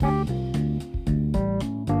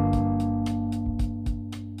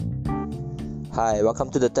Hi, welcome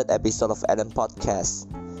to the third episode of Adam Podcast.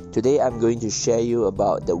 Today I'm going to share you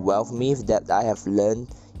about the wealth myth that I have learned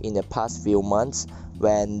in the past few months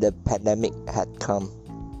when the pandemic had come.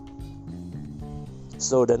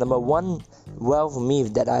 So the number one wealth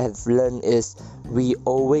myth that I have learned is we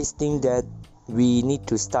always think that we need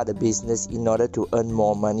to start a business in order to earn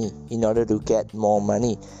more money, in order to get more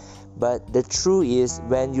money. But the truth is,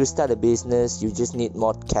 when you start a business, you just need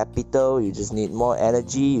more capital, you just need more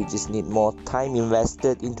energy, you just need more time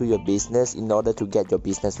invested into your business in order to get your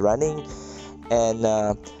business running. And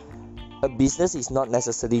a business is not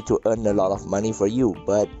necessarily to earn a lot of money for you,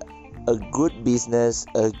 but a good business,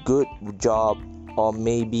 a good job, or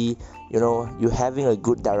maybe you having a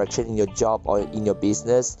good direction in your job or in your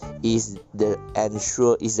business is the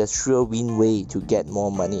sure win way to get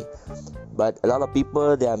more money. But a lot of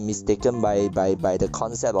people, they are mistaken by the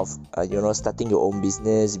concept of starting your own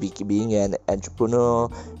business, being an entrepreneur.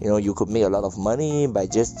 You could make a lot of money by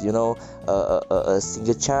just a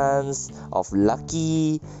single chance of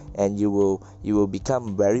lucky, and you will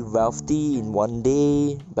become very wealthy in one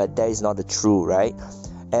day. But that is not the truth, right?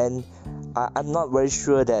 And I'm not very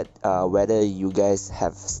sure that whether you guys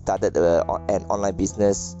have started an online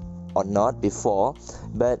business or not before,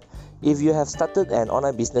 but if you have started an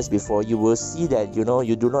online business before, you will see that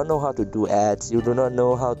you do not know how to do ads, you do not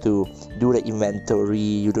know how to do the inventory,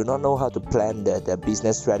 you do not know how to plan the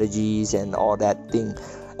business strategies and all that thing.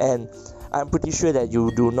 And I'm pretty sure that you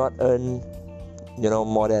do not earn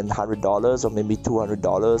more than $100 or maybe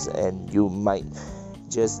 $200, and you might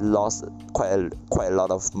just lost quite a lot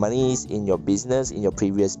of monies in your business, in your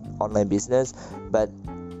previous online business. But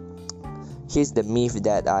here's the myth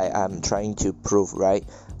that I am trying to prove, right?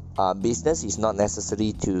 Business is not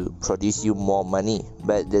necessary to produce you more money,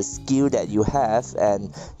 but the skill that you have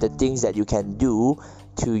and the things that you can do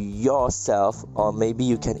to yourself, or maybe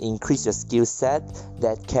you can increase your skill set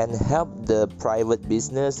that can help the private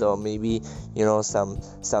business, or maybe some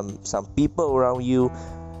people around you.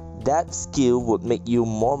 That skill would make you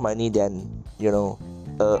more money than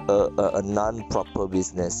a non-proper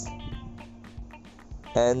business.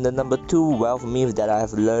 And the number two wealth myth that I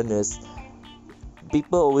have learned is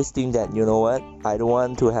people always think that I don't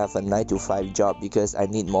want to have a 9-to-5 job because I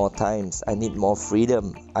need more times, I need more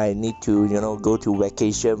freedom, I need to go to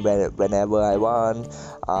vacation whenever I want.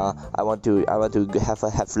 I want to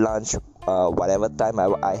have lunch whatever time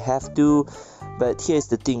I have to. But here's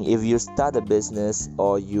the thing: if you start a business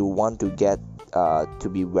or you want to get to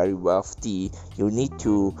be very wealthy, you need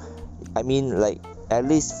to, at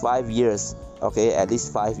least 5 years. Okay, at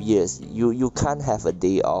least 5 years. You can't have a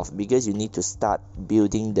day off, because you need to start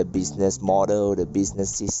building the business model, the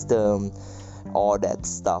business system, all that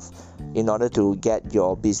stuff, in order to get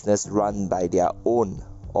your business run by their own,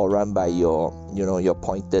 or run by your your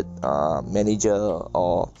appointed manager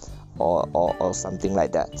or something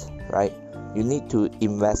like that, right? You need to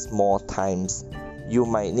invest more times. You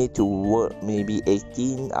might need to work maybe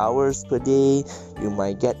 18 hours per day. You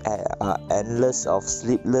might get endless of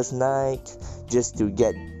sleepless nights just to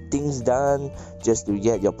get things done, just to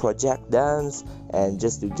get your project done, and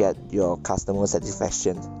just to get your customer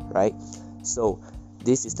satisfaction, right? So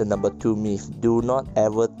this is the number two myth. Do not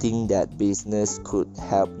ever think that business could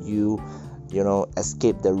help you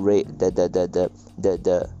escape the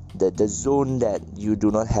zone that you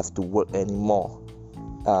do not have to work anymore.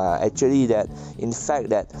 Actually, that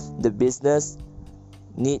the business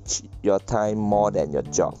needs your time more than your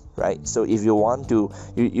job, right? So if you want to,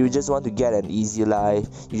 you just want to get an easy life,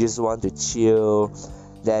 you just want to chill,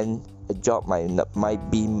 then a job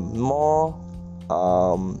might be more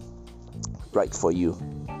right for you.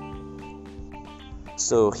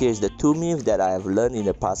 So here's the two myths that I have learned in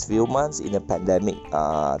the past few months in the pandemic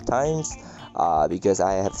times, because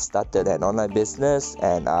I have started an online business,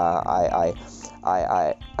 and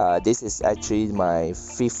this is actually my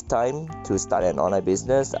 5th time to start an online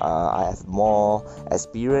business. I have more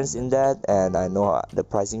experience in that, and I know the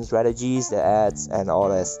pricing strategies, the ads, and all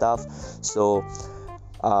that stuff. So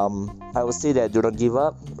I would say that do not give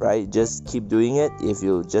up, right? Just keep doing it. If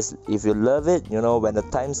you love it, when the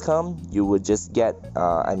times come, you will just get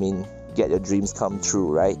your dreams come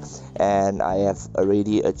true, right? And I have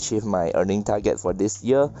already achieved my earning target for this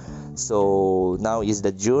year. So now is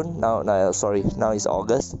the June. Now is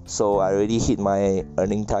August. So I already hit my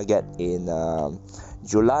earning target in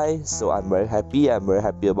July. So I'm very happy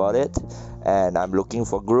about it, and I'm looking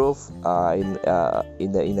for growth in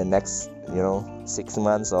the next 6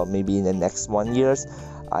 months, or maybe in the next 1 year.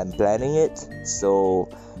 I'm planning it. So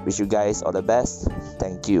wish you guys all the best.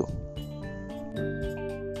 Thank you.